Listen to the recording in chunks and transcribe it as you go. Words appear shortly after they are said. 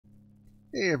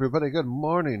Hey everybody, good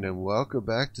morning and welcome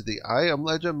back to the I Am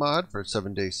Legend mod for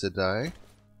 7 Days to Die.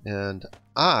 And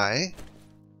I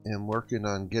am working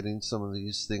on getting some of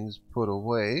these things put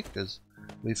away because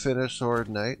we finished Horde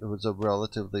Night. It was a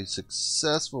relatively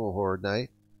successful Horde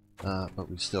Night, but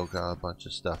we still got a bunch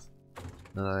of stuff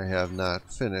that I have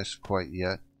not finished quite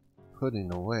yet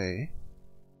putting away.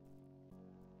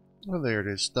 Oh, there it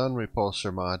is, Stun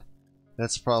Repulsor mod.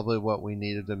 That's probably what we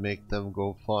needed to make them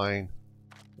go flying.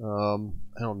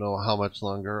 I don't know how much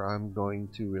longer I'm going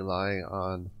to rely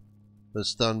on the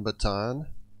stun baton,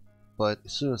 but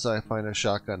as soon as I find a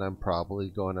shotgun, I'm probably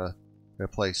going to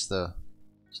replace the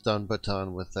stun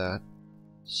baton with that.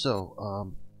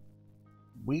 So,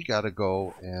 we gotta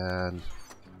go, and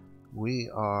we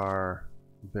are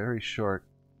very short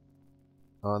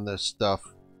on this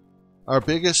stuff. Our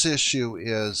biggest issue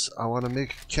is I want to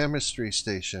make a chemistry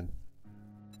station,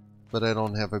 but I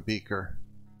don't have a beaker.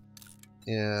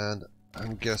 And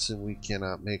I'm guessing we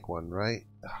cannot make one, right?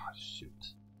 Oh, shoot.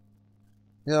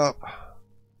 Yep.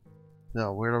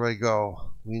 Now, where do I go?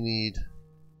 We need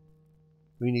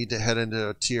to head into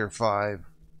a tier 5.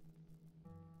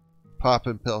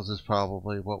 Poppin' pills is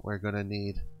probably what we're going to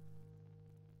need.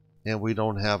 And we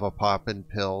don't have a poppin'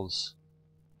 pills.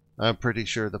 I'm pretty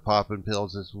sure the poppin'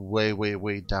 pills is way, way,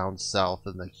 way down south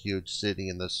in the huge city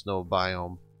in the snow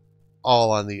biome.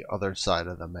 All on the other side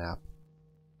of the map.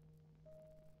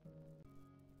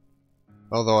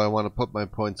 Although I want to put my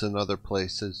points in other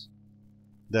places.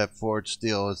 That forged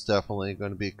steel is definitely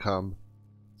going to become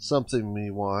something we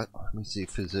want. Let me see,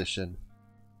 physician.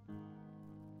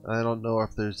 I don't know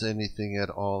if there's anything at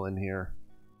all in here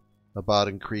about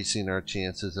increasing our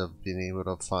chances of being able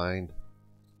to find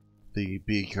the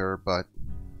beaker, but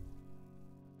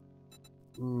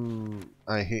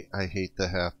I hate to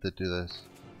have to do this.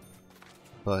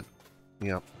 But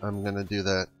yep, I'm gonna do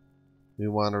that. We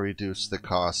want to reduce the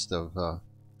cost of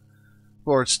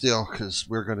forged steel because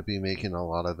we're going to be making a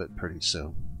lot of it pretty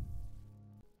soon.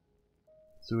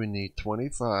 So we need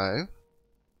 25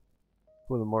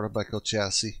 for the motorcycle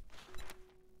chassis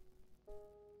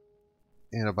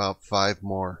and about 5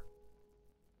 more.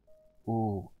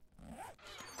 Ooh,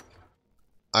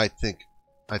 I think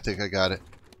I got it.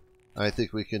 I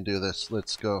think we can do this.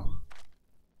 Let's go.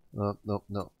 Oh,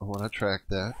 no, I want to track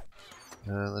that.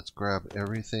 Let's grab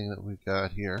everything that we've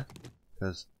got here,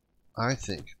 because I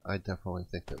definitely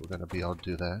think that we're going to be able to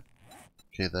do that.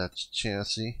 Okay, that's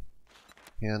chassis,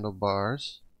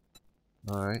 handlebars.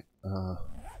 Alright,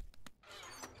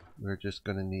 we're just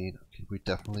going to need, okay, we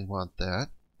definitely want that.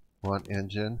 Want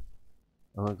engine.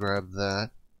 I'm going to grab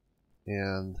that,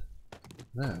 and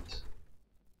that.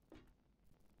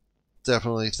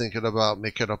 Definitely thinking about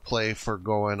making a play for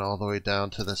going all the way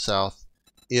down to the south.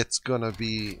 It's gonna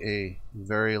be a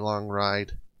very long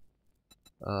ride.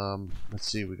 Let's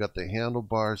see, we got the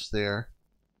handlebars there,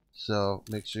 so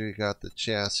make sure you got the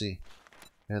chassis,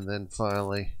 and then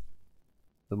finally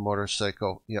the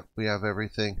motorcycle. Yep, we have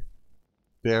everything.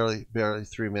 Barely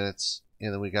 3 minutes,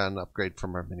 and then we got an upgrade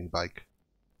from our mini bike.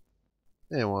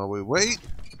 And while we wait,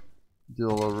 do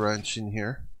a little wrench in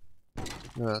here.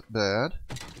 Not bad.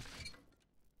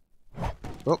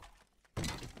 Oh,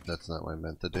 that's not what I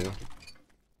meant to do.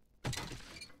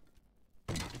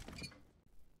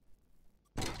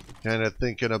 Kind of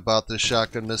thinking about the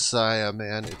Shotgun Messiah,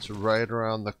 man. It's right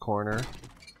around the corner.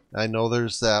 I know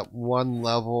there's that one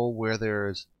level where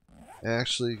there's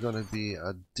actually going to be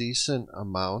a decent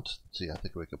amount. Let's see, I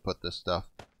think we could put this stuff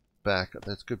back.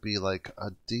 This could be like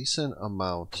a decent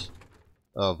amount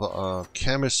of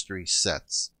chemistry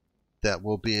sets that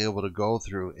we'll be able to go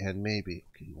through, and maybe,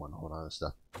 okay, you want to hold on to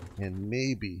stuff, and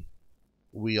maybe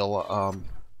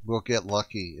we'll get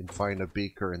lucky and find a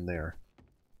beaker in there.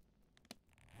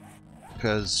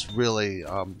 Because really,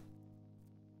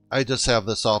 I just have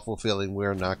this awful feeling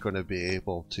we're not going to be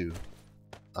able to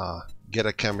get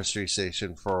a chemistry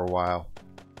station for a while.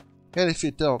 And if you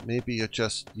don't, maybe you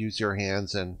just use your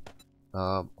hands and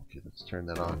okay, let's turn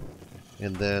that on,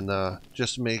 and then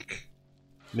just make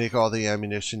all the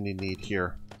ammunition you need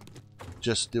here.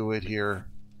 Just do it here.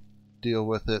 Deal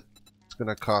with it. It's going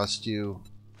to cost you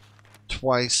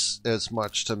twice as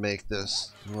much to make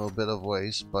this. A little bit of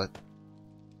waste, but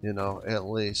you know, at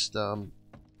least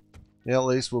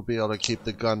we'll be able to keep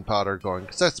the gunpowder going,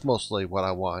 because that's mostly what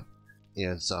I want,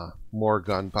 is more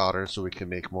gunpowder so we can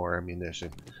make more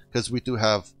ammunition. Because we do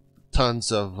have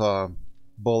tons of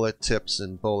bullet tips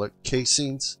and bullet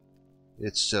casings.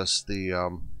 It's just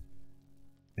the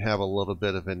have a little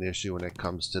bit of an issue when it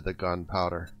comes to the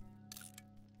gunpowder.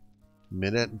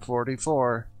 Minute and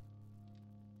 44.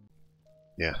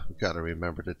 Yeah, we've got to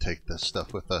remember to take this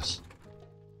stuff with us.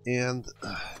 And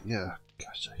yeah,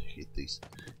 gosh, I hate these.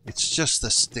 It's just the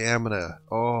stamina.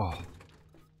 Oh,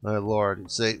 my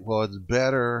lord. Say, well, it's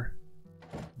better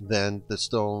than the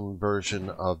stone version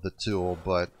of the tool,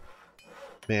 but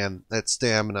man, that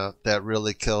stamina, that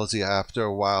really kills you after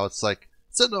a while. It's like,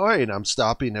 it's annoying. I'm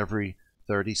stopping every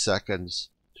 30 seconds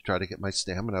to try to get my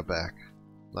stamina back.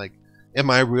 Like, am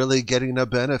I really getting a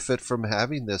benefit from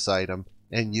having this item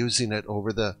and using it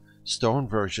over the stone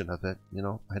version of it? You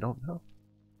know, I don't know.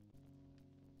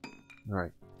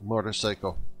 Alright,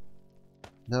 motorcycle.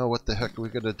 Now what the heck are we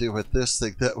going to do with this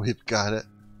thing that we've got it?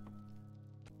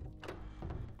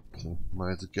 Okay,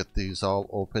 might as well get these all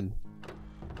open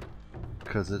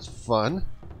because it's fun.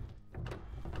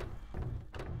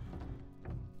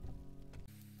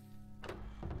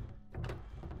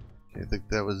 Okay, I think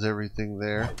that was everything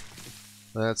there.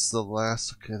 That's the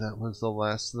last. Okay, that was the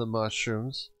last of the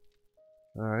mushrooms.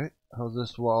 Alright, how's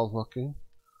this wall looking?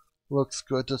 Looks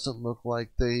good. Doesn't look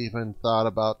like they even thought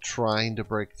about trying to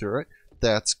break through it.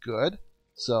 That's good.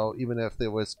 So even if it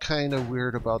was kind of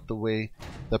weird about the way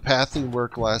the pathing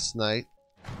worked last night,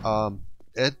 I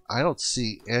don't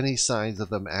see any signs of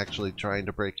them actually trying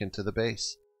to break into the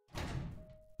base.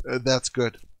 That's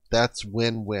good. That's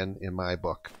win-win in my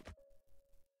book.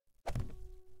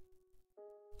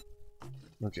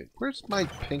 Okay, where's my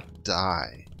pink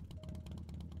dye?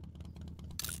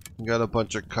 We got a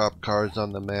bunch of cop cars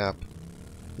on the map.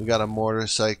 We got a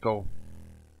motorcycle.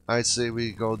 I say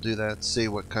we go do that, see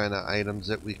what kind of items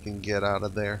that we can get out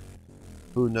of there.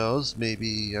 Who knows,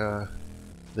 maybe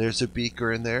there's a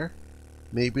beaker in there.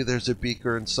 Maybe there's a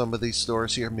beaker in some of these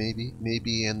stores here,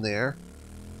 maybe in there.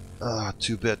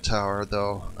 2-bit tower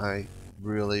though. I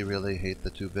really hate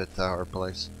the 2-bit tower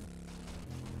place.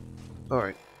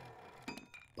 Alright.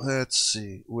 Let's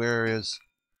see, where is...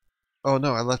 Oh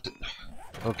no, I left it...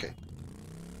 Okay.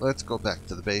 Let's go back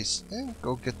to the base and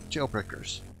go get the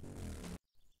jailbreakers.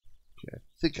 Okay, I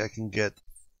think I can get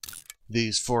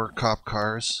these 4 cop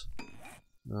cars.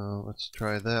 Let's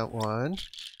try that one.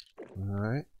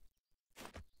 Alright.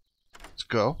 Let's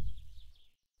go.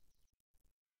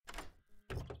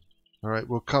 Alright,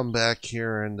 we'll come back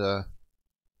here and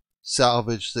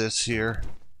salvage this here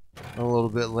a little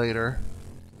bit later.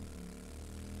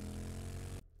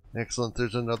 Excellent,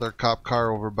 there's another cop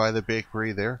car over by the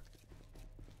bakery there.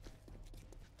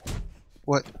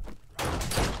 What?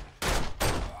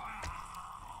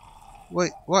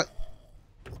 Wait, what?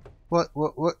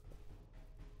 What?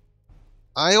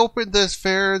 I opened this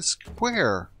fair and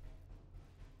square.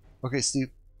 Okay, Steve,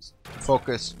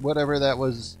 focus. Whatever that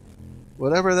was,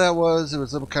 it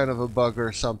was some kind of a bug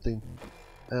or something.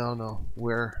 I don't know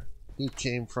where he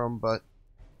came from, but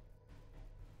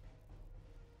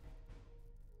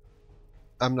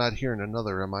I'm not hearing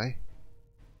another, am I?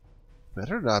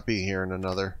 Better not be hearing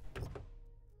another.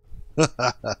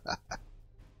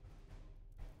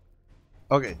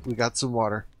 Okay, we got some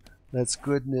water. That's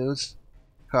good news.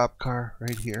 Cop car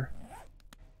right here.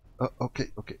 Okay.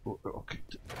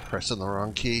 Pressing the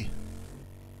wrong key.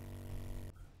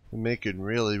 I'm making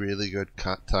really good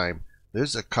time.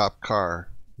 There's a cop car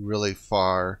really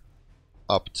far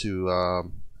up to, I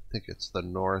think it's the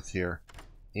north here.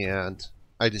 And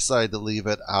I decided to leave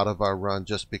it out of our run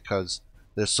just because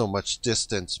there's so much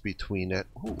distance between it.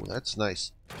 Ooh, that's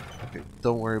nice. Okay,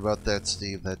 don't worry about that,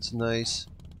 Steve. That's nice.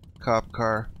 Cop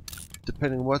car.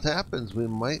 Depending on what happens, we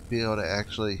might be able to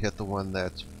actually hit the one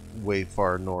that's way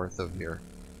far north of here.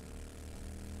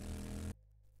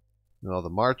 Well, the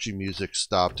marching music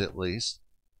stopped at least.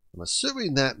 I'm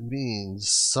assuming that means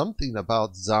something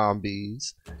about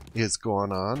zombies is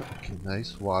going on. Okay,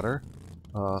 nice water.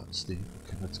 Steve,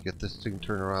 okay, let's get this thing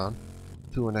turned around.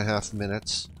 2.5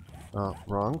 minutes.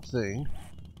 Wrong thing.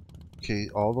 Okay,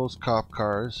 all those cop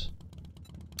cars.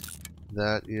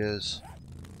 That is...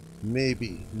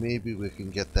 Maybe we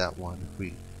can get that one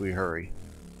if we hurry.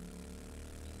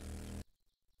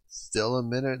 Still 1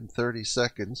 minute and 30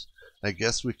 seconds. I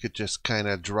guess we could just kind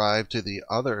of drive to the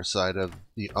other side of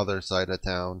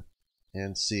town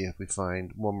and see if we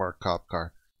find one more cop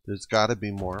car. There's got to be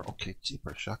more. Okay,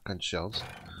 cheaper shotgun shells.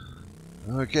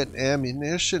 We're getting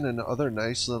ammunition and other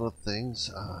nice little things.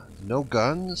 No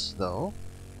guns though.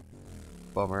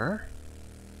 Bummer.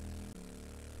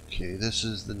 Okay, this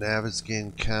is the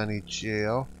Navezgane County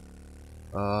Jail.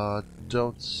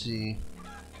 Don't see...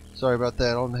 Sorry about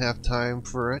that, I don't have time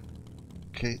for it.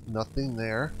 Okay, nothing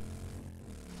there.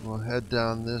 We'll head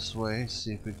down this way,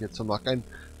 see if we get some luck. I'm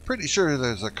pretty sure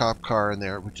there's a cop car in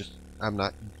there, which is... I'm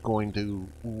not going to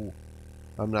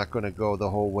go the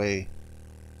whole way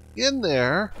in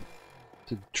there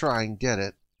to try and get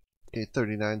it. Okay,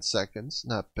 39 seconds,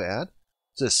 not bad.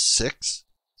 Just 6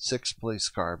 police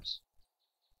cars.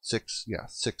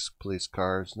 six police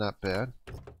cars, not bad.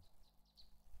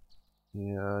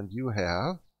 And you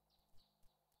have,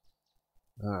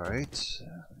 alright,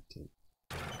 didn't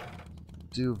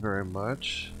do very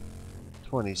much.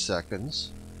 20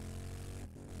 seconds.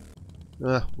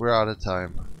 We're out of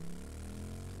time.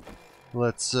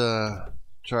 Let's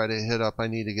try to hit up. I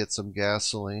need to get some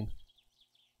gasoline.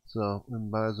 So we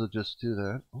might as well just do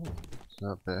that. Oh, it's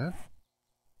not bad.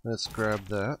 Let's grab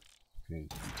that. Okay,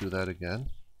 do that again.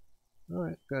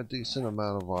 Alright, got a decent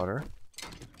amount of water.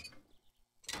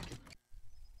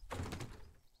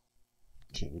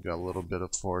 Okay, we got a little bit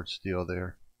of forged steel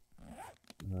there.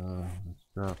 Let's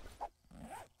drop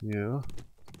you.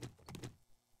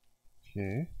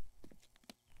 Okay.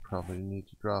 Probably need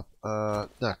to drop,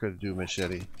 not gonna do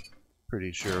machete.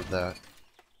 Pretty sure of that.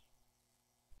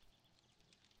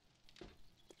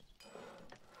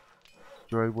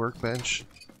 Destroy workbench.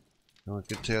 And we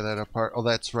can tear that apart. Oh,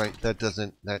 that's right. That's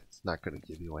not gonna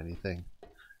give you anything.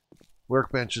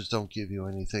 Workbenches don't give you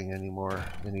anything anymore.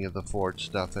 Any of the forged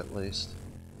stuff, at least.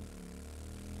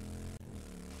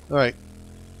 Alright.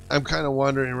 I'm kind of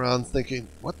wandering around thinking,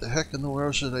 what the heck in the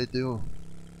world should I do?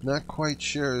 Not quite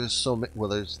sure. There's so many. Well,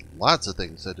 there's lots of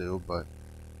things to do, but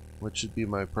what should be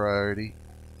my priority?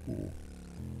 Ooh.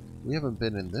 We haven't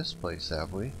been in this place,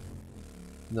 have we?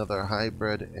 Another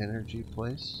hybrid energy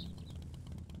place.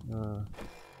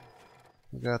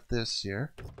 We got this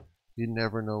here. You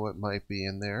never know what might be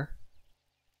in there.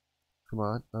 Come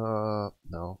on.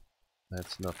 No.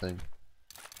 That's nothing.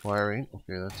 Wiring.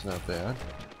 Okay, that's not bad.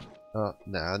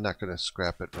 Nah, I'm not gonna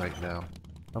scrap it right now.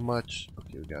 How much?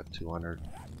 Okay, we got 200.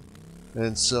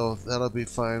 And so that'll be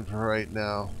fine for right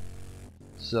now.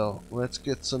 So let's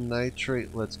get some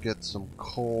nitrate, let's get some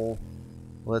coal,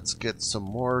 let's get some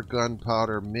more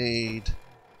gunpowder made,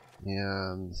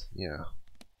 and yeah,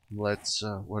 let's,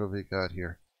 what have we got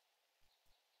here?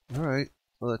 Alright,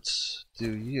 let's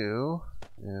do you,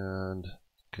 and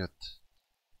get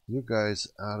you guys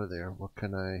out of there. What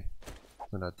can I'm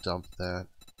gonna dump that.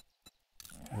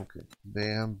 Okay,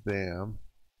 bam, bam.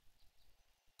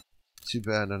 Too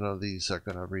bad none of these are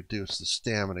going to reduce the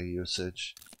stamina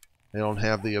usage. I don't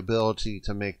have the ability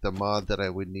to make the mod that I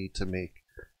would need to make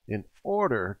in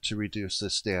order to reduce the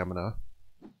stamina.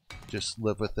 Just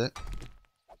live with it.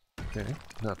 Okay,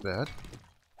 not bad.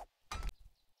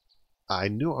 I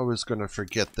knew I was going to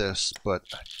forget this, but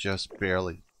I just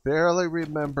barely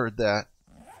remembered that.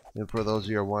 And for those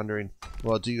of you who are wondering,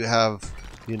 well, do you have,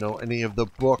 you know, any of the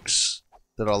books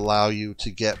that allow you to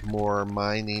get more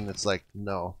mining? It's like,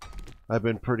 no. I've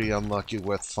been pretty unlucky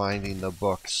with finding the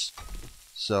books.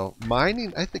 So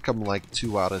mining, I think I'm like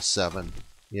 2 out of 7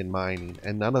 in mining,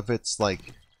 and none of it's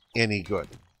like any good.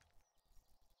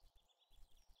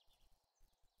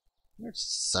 It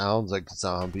sounds like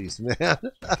zombies, man.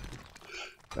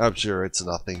 I'm sure it's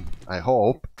nothing. I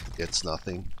hope it's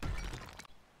nothing.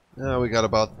 Now we got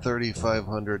about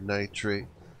 3,500 nitrate.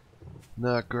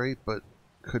 Not great, but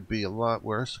could be a lot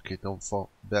worse. Okay, don't fall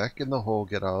back in the hole.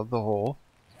 Get out of the hole.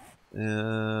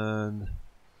 And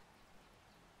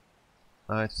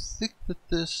I think that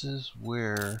this is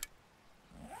where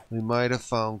we might have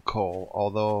found coal,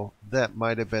 although that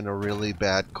might have been a really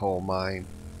bad coal mine.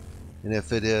 And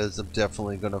if it is, I'm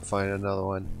definitely going to find another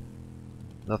one.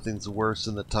 Nothing's worse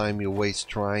than the time you waste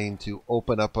trying to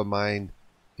open up a mine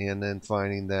and then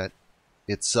finding that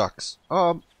it sucks.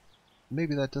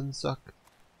 Maybe that doesn't suck.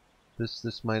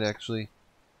 This might actually...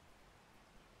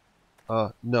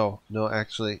 no,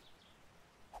 actually...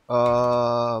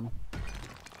 no,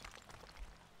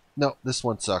 this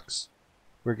one sucks.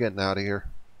 We're getting out of here.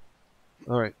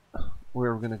 Alright,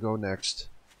 where are we gonna go next?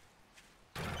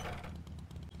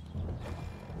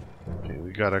 Okay,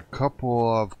 we got a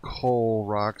couple of coal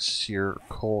rocks here,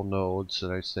 coal nodes,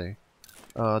 should I say.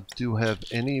 Do you have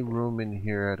any room in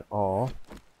here at all?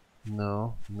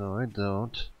 No, I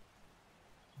don't.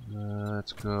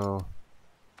 Let's go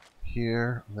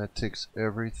here. That takes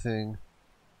everything.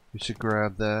 We should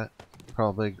grab that.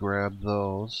 Probably grab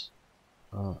those.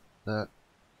 That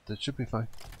should be fine.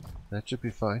 That should be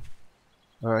fine.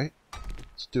 Alright,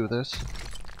 let's do this.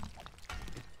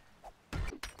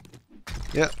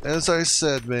 Yeah, as I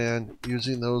said, man,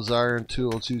 using those iron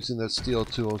tools, using the steel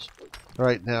tools,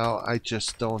 right now I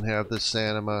just don't have the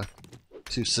stamina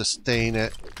to sustain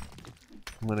it.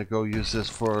 I'm gonna go use this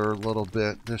for a little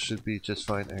bit. This should be just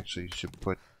fine. Actually, you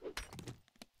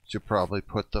should probably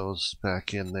put those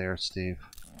back in there, Steve.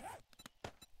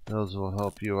 Those will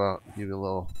help you out, give you a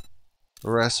little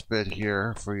respite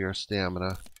here for your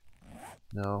stamina.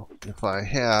 Now, if I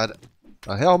had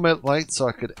a helmet light so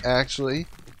I could actually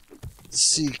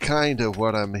see kind of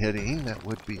what I'm hitting, that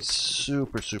would be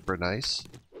super, super nice.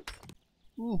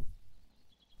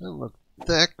 Doesn't look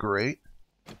that great,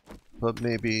 but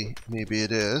maybe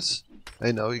it is.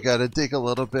 I know you gotta dig a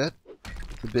little bit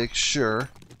to make sure,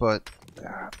 but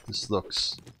this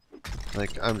looks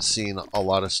like I'm seeing a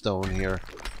lot of stone here.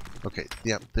 Okay,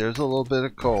 yep, there's a little bit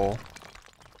of coal.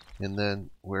 And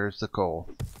then, where's the coal?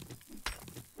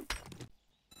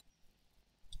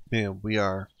 Man, we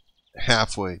are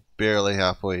halfway, barely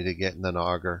halfway to getting an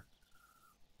auger.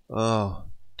 Oh,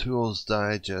 Tools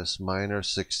Digest, Miner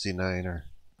 69er.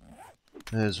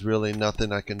 There's really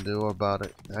nothing I can do about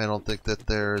it. I don't think that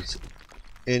there's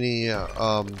any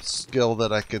skill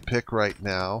that I could pick right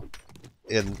now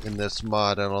in this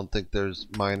mod. I don't think there's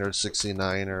Miner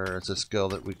 69er as a skill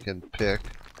that we can pick.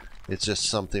 It's just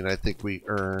something I think we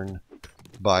earn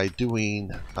by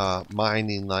doing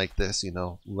mining like this, you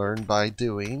know, learn by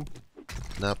doing,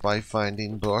 not by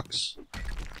finding books.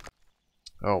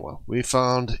 Oh well, we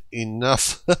found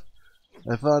enough.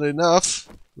 I found enough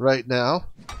right now.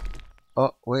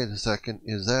 Oh, wait a second.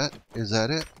 Is that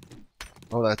it?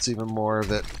 Oh, that's even more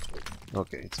of it.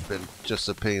 Okay, it's been just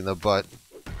a pain in the butt.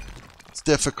 It's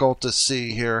difficult to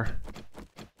see here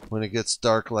when it gets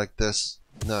dark like this.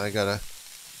 No,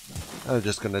 I'm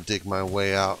just gonna dig my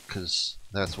way out because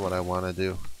that's what I want to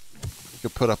do. I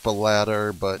could put up a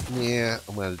ladder, but yeah,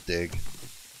 I'm gonna dig.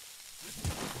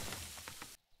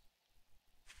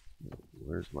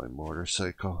 Where's my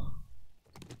motorcycle?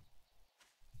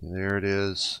 There it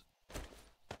is.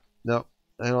 Nope,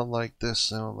 I don't like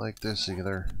this. I don't like this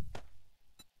either.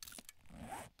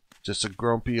 Just a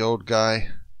grumpy old guy.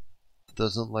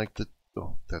 Doesn't like the...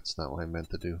 Oh, that's not what I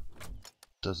meant to do.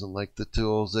 Doesn't like the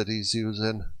tools that he's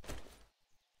using.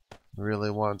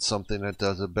 Really wants something that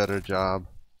does a better job.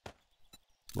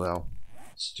 Well,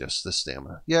 it's just the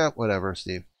stamina. Yeah, whatever,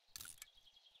 Steve.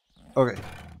 Okay.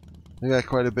 We got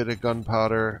quite a bit of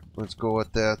gunpowder. Let's go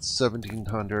with that.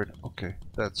 1700. Okay,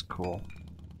 that's cool.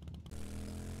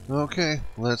 Okay,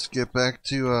 let's get back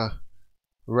to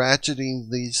ratcheting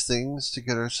these things to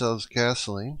get ourselves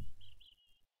gasoline.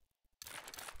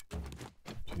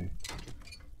 Okay.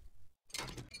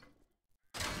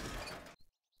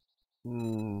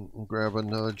 Grab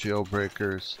another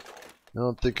jailbreakers. I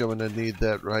don't think I'm going to need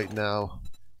that right now.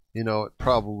 You know,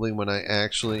 probably when I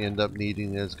actually end up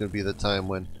needing it is going to be the time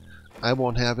when I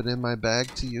won't have it in my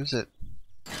bag to use it.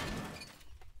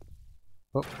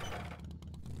 Oh.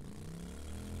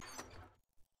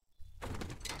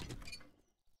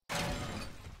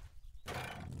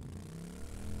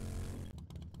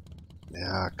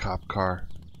 Yeah, cop car.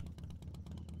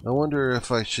 I wonder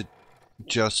if I should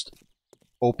just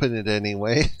open it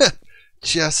anyway,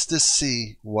 just to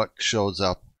see what shows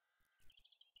up.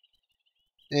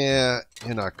 Yeah,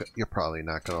 you're probably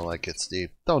not gonna like it, Steve.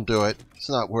 Don't do it. It's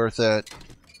not worth it.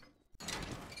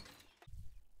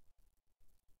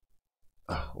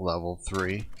 Level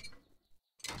 3.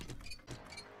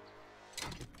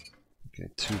 Okay,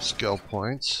 2 skill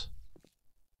points.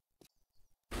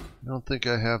 I don't think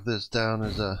I have this down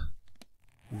as a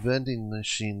vending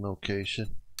machine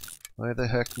location. Why the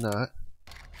heck not?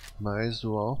 Might as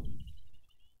well.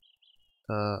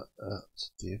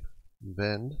 Steve.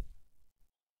 Vend.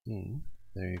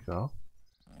 There you go.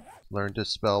 Learn to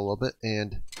spell a little bit.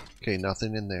 And, okay,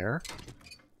 nothing in there.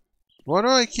 Why do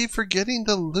I keep forgetting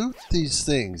to loot these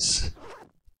things?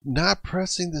 Not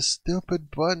pressing the stupid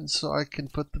button so I can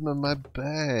put them in my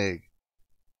bag.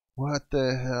 What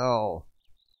the hell?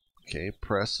 Okay,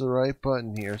 press the right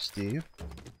button here, Steve.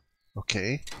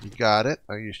 Okay, you got it.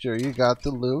 Are you sure you got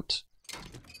the loot?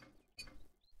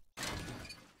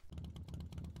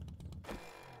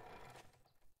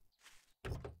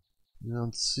 You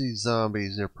don't see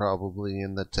zombies. They're probably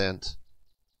in the tent.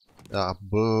 Ah,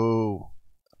 boo.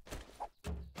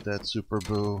 That's super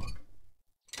boo.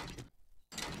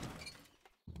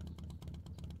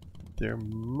 There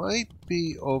might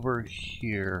be over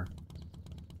here.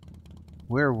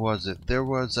 Where was it? There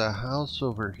was a house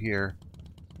over here.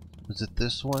 Was it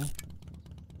this one?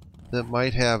 That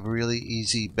might have really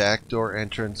easy backdoor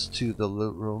entrance to the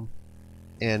loot room.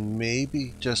 And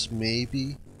maybe, just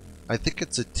maybe, I think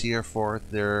it's a tier 4.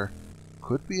 There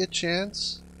could be a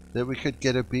chance that we could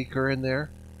get a beaker in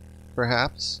there.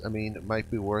 Perhaps. I mean, it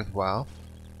might be worthwhile.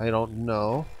 I don't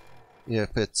know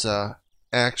if it's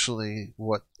actually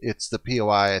what it's the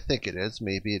POI I think it is.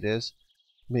 Maybe it is.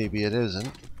 Maybe it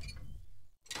isn't.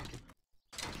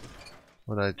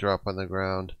 What I drop on the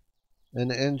ground?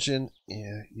 An engine?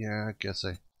 Yeah, I guess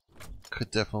I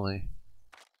could definitely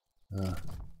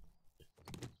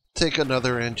take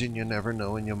another engine. You never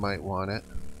know when you might want it.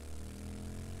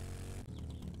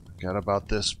 Forgot about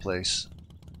this place.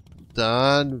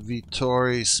 Don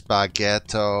Vittori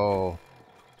Spaghetto.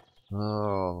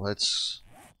 Oh, let's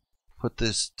put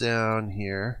this down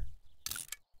here.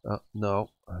 Oh, no,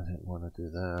 I didn't want to do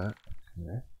that.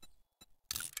 Okay.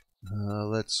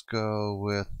 Let's go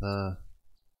with, want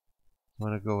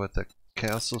to go with the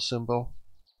castle symbol.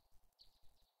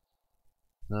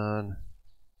 Non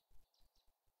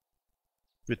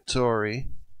Vittori.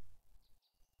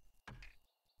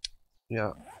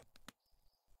 Yeah.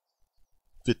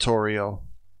 Vittorio.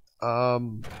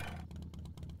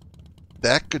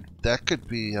 That could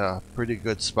be a pretty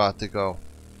good spot to go.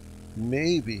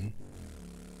 Maybe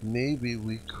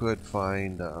we could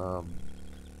find a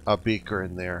beaker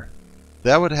in there.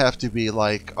 That would have to be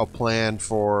like a plan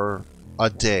for a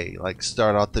day. Like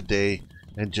start out the day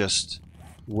and just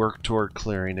work toward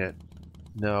clearing it.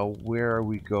 Now, where are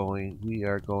we going? We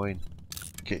are going...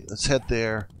 Okay, let's head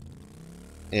there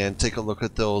and take a look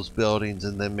at those buildings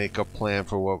and then make a plan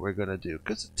for what we're going to do.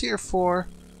 Because tier 4,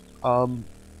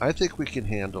 I think we can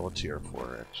handle a tier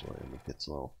 4 actually. Let me get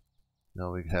slow.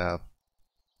 Now we have...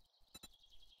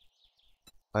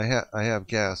 I have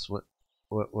gas.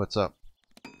 What's up?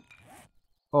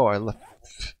 Oh, I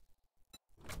left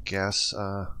gas.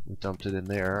 We dumped it in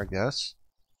there, I guess.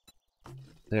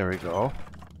 There we go.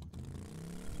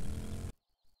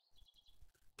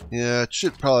 Yeah, it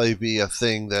should probably be a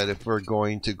thing that if we're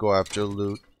going to go after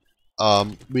loot,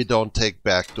 we don't take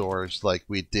back doors like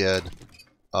we did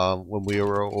when we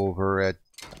were over at,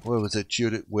 what was it,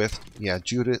 Judith with? Yeah,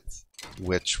 Judith,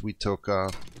 which we took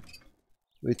the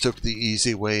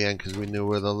easy way in because we knew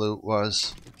where the loot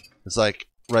was. It's like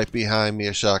right behind me,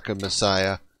 a shotgun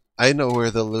Messiah. I know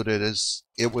where the loot is.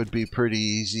 It would be pretty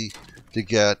easy to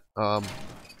get. Oh,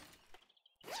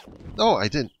 I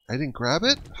didn't grab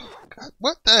it. God,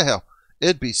 what the hell?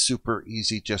 It'd be super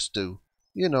easy just to,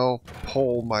 you know,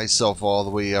 pull myself all the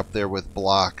way up there with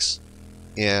blocks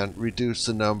and reduce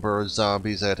the number of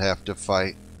zombies I'd have to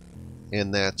fight.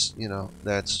 And that's, you know,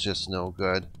 that's just no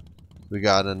good. We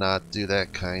gotta not do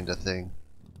that kind of thing.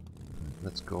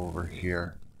 Let's go over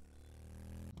here.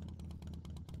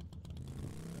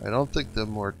 I don't think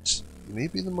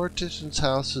maybe the mortician's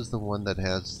house is the one that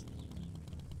has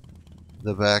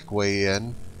the back way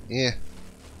in. Yeah.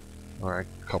 Alright,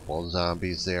 a couple of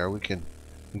zombies there. We can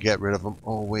get rid of them.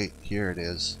 Oh wait, here it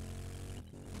is.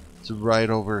 It's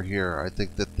right over here. I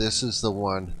think that this is the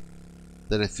one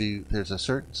that if you... There's a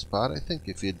certain spot, I think,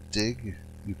 if you dig,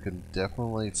 you can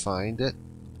definitely find it.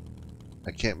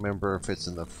 I can't remember if it's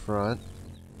in the front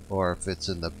or if it's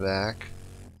in the back.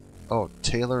 Oh,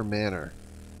 Taylor Manor.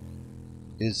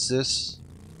 Is this...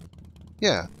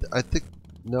 Yeah, I think...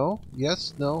 No?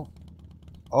 Yes? No?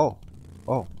 Oh.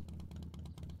 Oh.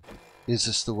 Is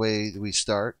this the way we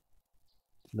start?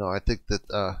 No, I think that,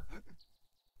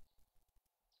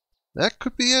 that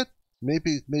could be it.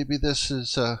 Maybe this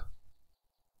is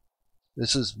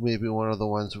maybe one of the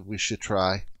ones that we should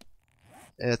try.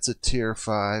 It's a tier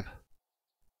 5.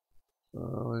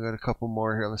 We got a couple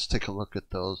more here. Let's take a look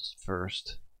at those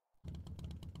first.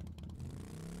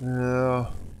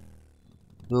 Yeah,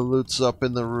 the loot's up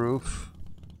in the roof.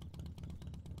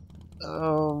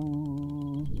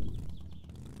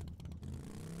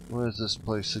 What is this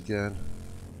place again?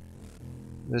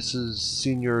 This is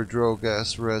Senior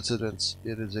Drogas Residence.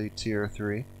 It is a tier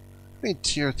 3. I mean,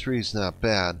 tier 3 is not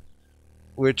bad.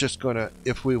 We're just gonna,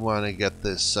 if we want to get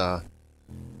this, oh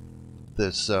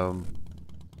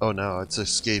no, it's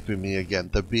escaping me again.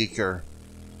 The beaker.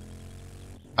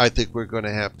 I think we're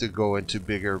gonna have to go into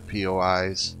bigger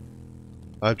POIs.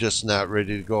 I'm just not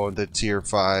ready to go into tier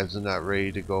 5s and not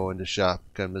ready to go into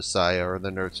Shotgun Messiah or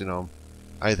the nursing home.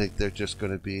 I think they're just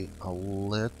going to be a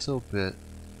little bit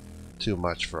too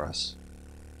much for us.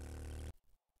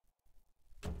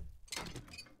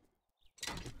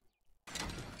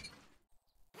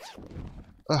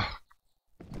 Oh,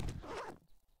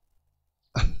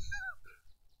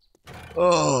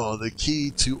 oh, the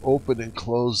key to open and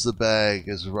close the bag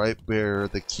is right where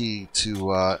the key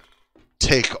to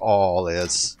take all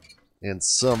is. And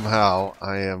somehow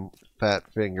I am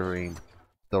fat fingering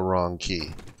the wrong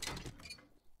key.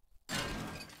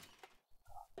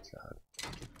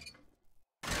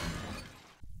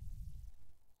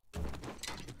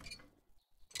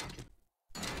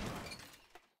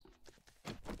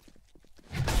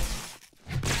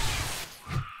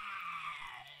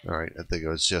 Alright, I think it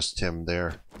was just him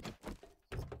there.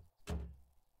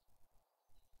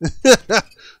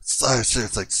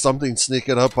 It's like something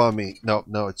sneaking up on me. No,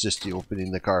 no, it's just you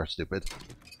opening the car, stupid.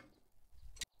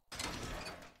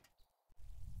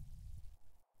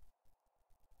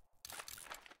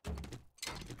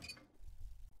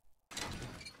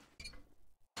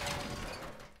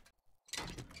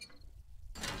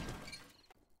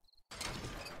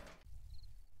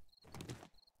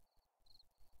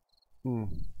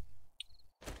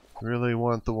 Really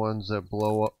want the ones that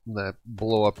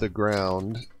blow up the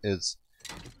ground. Is,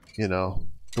 you know,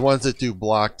 the ones that do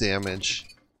block damage.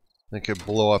 They could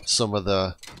blow up some of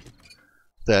that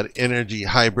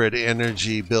hybrid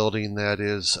energy building that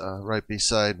is right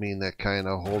beside me, and that kind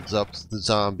of holds up the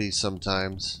zombies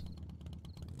sometimes.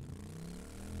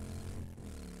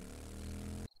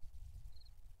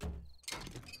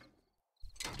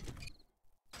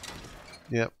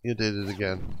 Yep, you did it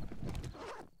again.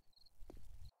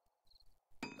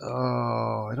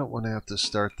 Oh, I don't want to have to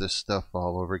start this stuff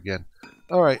all over again.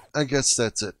 Alright, I guess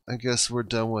that's it. I guess we're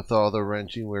done with all the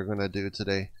wrenching we're going to do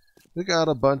today. We got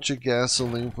a bunch of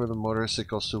gasoline for the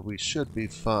motorcycle, so we should be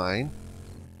fine.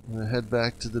 I'm going to head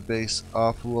back to the base,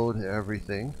 offload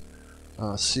everything.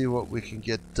 See what we can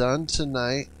get done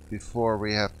tonight before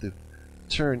we have to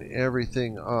turn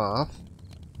everything off.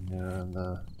 And,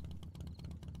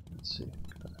 let's see.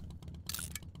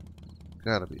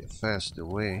 Gotta be a faster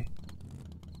way.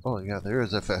 Oh yeah, there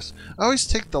is a fast. I always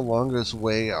take the longest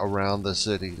way around the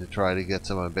city to try to get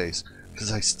to my base,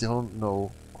 because I still don't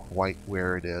know quite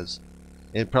where it is.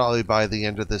 And probably by the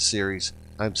end of this series,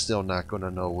 I'm still not going to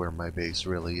know where my base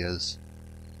really is.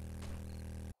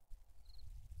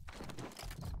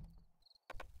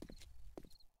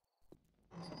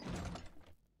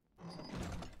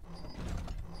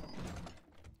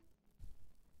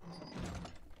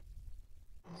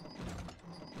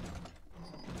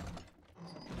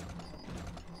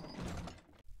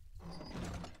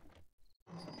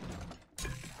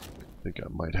 I think I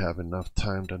might have enough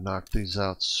time to knock these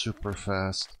out super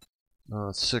fast.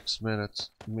 6 minutes,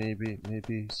 maybe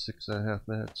 6.5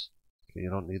 minutes. Okay,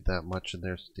 you don't need that much in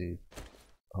there, Steve.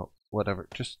 Oh, whatever.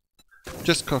 Just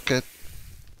cook it.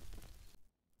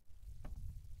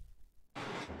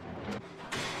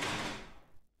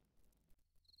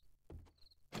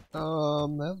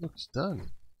 That looks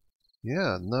done.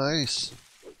 Yeah, nice.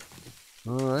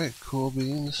 Alright, cool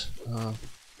beans.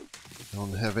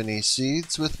 Don't have any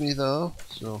seeds with me though,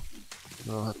 so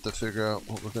I'll have to figure out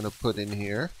what we're going to put in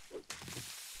here.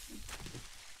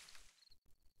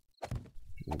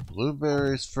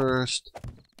 Blueberries first.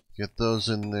 Get those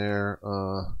in there.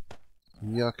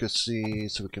 Yucca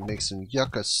seeds, so we can make some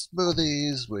yucca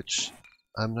smoothies, which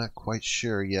I'm not quite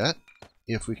sure yet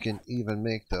if we can even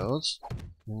make those.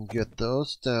 And get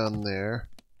those down there.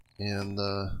 And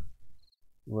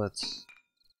let's...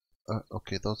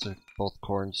 okay, those are both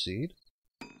corn seed.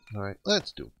 Alright,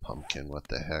 let's do pumpkin. What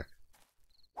the heck?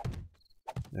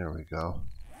 There we go.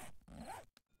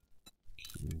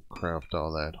 Craft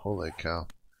all that. Holy cow.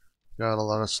 Got a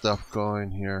lot of stuff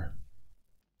going here.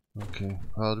 Okay,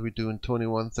 how do we do in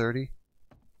 2130?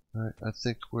 Alright, I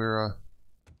think we're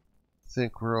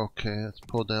okay. Let's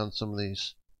pull down some of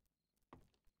these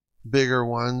bigger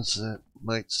ones that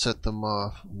might set them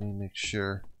off. Let me make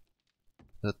sure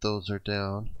that those are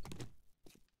down.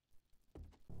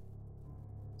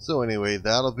 So anyway,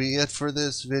 that'll be it for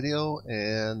this video,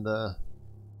 and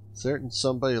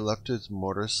somebody left his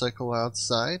motorcycle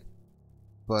outside,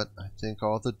 but I think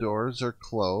all the doors are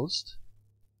closed.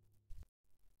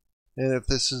 And if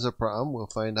this is a problem, we'll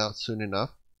find out soon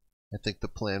enough. I think the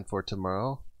plan for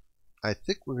tomorrow, I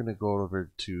think we're going to go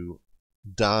over to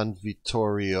Don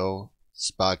Vittorio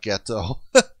Spaghetto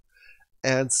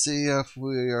and see if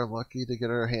we are lucky to get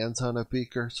our hands on a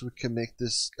beaker so we can make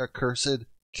this accursed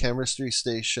chemistry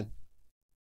station.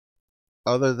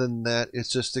 Other than that, it's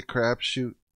just a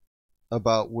crapshoot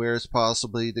about where it's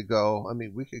possibly to go. I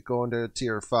mean, we could go into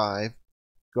tier 5,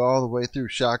 go all the way through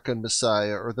Shotgun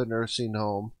Messiah or the nursing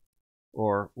home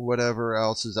or whatever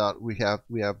else is out. We have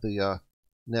the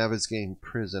Navezgane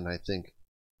prison, I think,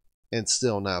 and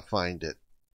still not find it.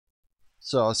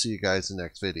 So I'll see you guys in the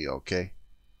next video, okay?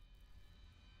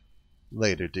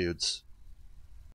 Later, dudes.